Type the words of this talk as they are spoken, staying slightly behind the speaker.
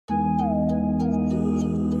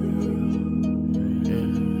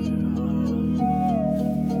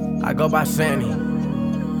I go by Sanny.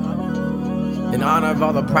 In honor of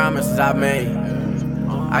all the promises I made,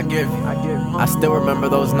 I give you. I still remember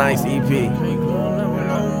those nights, EP.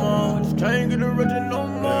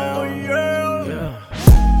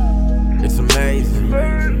 It's amazing,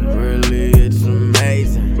 really, it's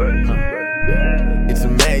amazing. It's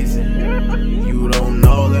amazing. You don't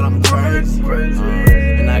know that I'm crazy.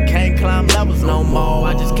 And I can't climb levels no more.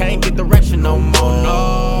 I just can't get direction no more,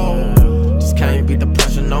 no. Just can't beat the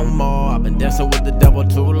pressure no more. I've been dancing with the devil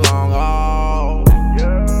too long, oh.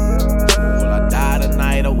 Will I die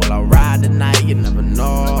tonight or will I ride tonight? You never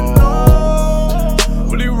know.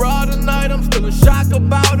 Will he ride tonight? I'm still in shock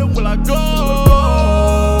about it. Will I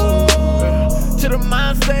go? To the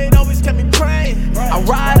mind state always kept me praying. I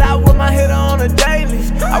ride out with my hitter on a daily.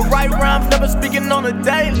 I write rhymes, never speaking on a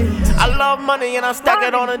daily. I love money and I stack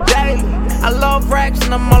it on a daily. I love racks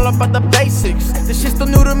and I'm all about the basics. This shit's still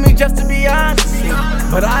new to me, just to be honest.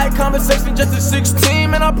 But I had conversation just at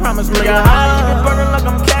 16, and I promise me I ain't burning like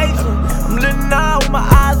I'm Cajun. I'm living now with my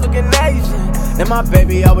eyes looking Asian. And my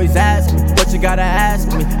baby always asks me, what you gotta ask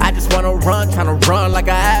me? I just wanna run, tryna run like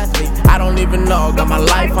an athlete. I don't even know, got my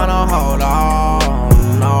life on a hold, oh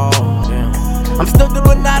no, yeah. I'm still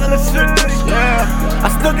doing that in the city, yeah. I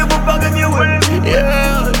still give a fuck if you with me,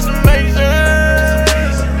 yeah. It's amazing.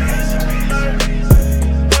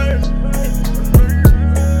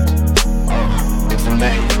 It's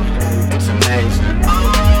amazing, it's amazing.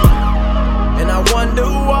 And I wonder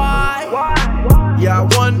why, yeah, I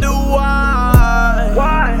wonder why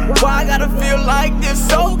I gotta feel like this,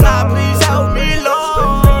 so God, please help me,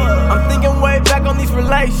 Lord. I'm thinking way back on these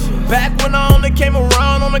relations, back when I only came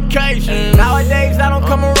around on occasion. Nowadays I don't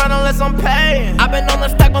come around unless I'm paying. I've been on the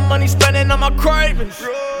stack, my money spending on my cravings.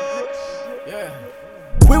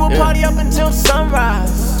 We will party up until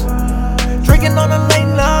sunrise, drinking on a late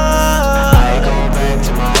night. I ain't going back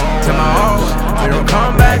to my home. I don't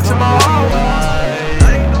come back to my home.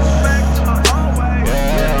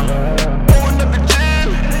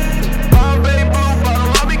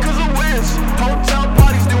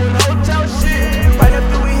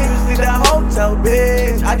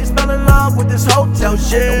 Bitch, I just fell in love with this hotel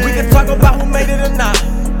shit. And we can talk about who made it or not.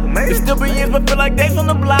 It still be years, but feel like days on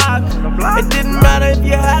the block. It didn't matter if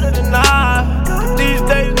you had it or not. These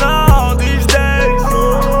days, no, these days.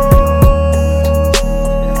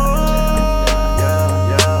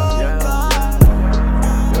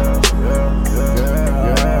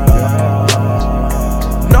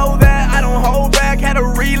 Know that I don't hold back. Had a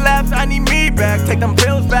relapse, I need me back. Take them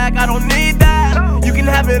pills back, I don't need that. You can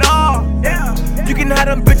have it all. You can have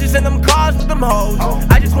them bitches and them cars with them hoes.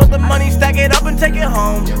 I just want the money, stack it up and take it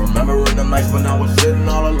home. Yeah, remembering the nights when I was sitting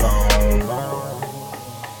all alone.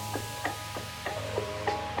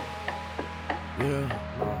 Yeah,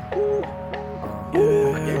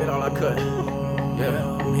 I gave it all I could.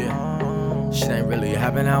 Yeah, I'm here. Shit ain't really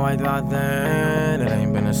happened how I thought then. It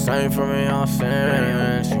ain't been the same for me all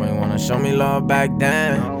since. You ain't wanna show me love back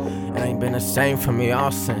then. It ain't been the same for me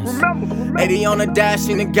all since. 80 on the dash,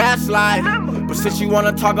 seen the gaslight. But since you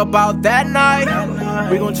wanna talk about that night,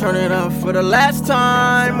 we gon' turn it up for the last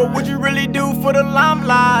time. What would you really do for the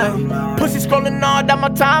limelight? Pussy scrolling all down my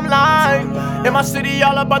timeline. In my city,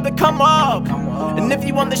 all about to come up. And if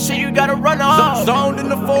you want the shit, you gotta run up. Zoned in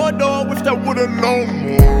the 4-door, wish that would've known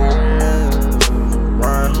more.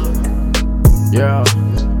 Yeah.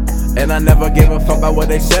 And I never gave a fuck about what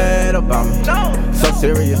they said about me. So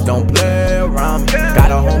serious, don't play around me.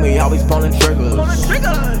 Got a homie always pulling triggers.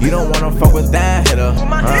 You don't wanna fuck with that hitter.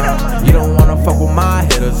 You don't wanna fuck with my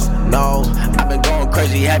hitters. No, I've been going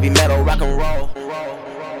crazy, heavy metal, rock and roll.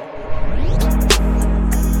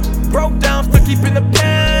 Broke down, still keeping the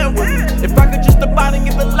pen with me. If I could just abide and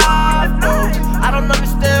get the life, no. I don't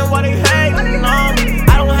understand why they hating on me.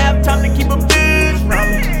 I don't have time to keep a bitch from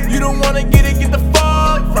me. You don't wanna get it, get the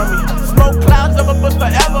fuck from me. Smoke clouds up, but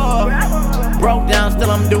forever. Broke down,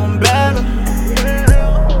 still I'm doing better.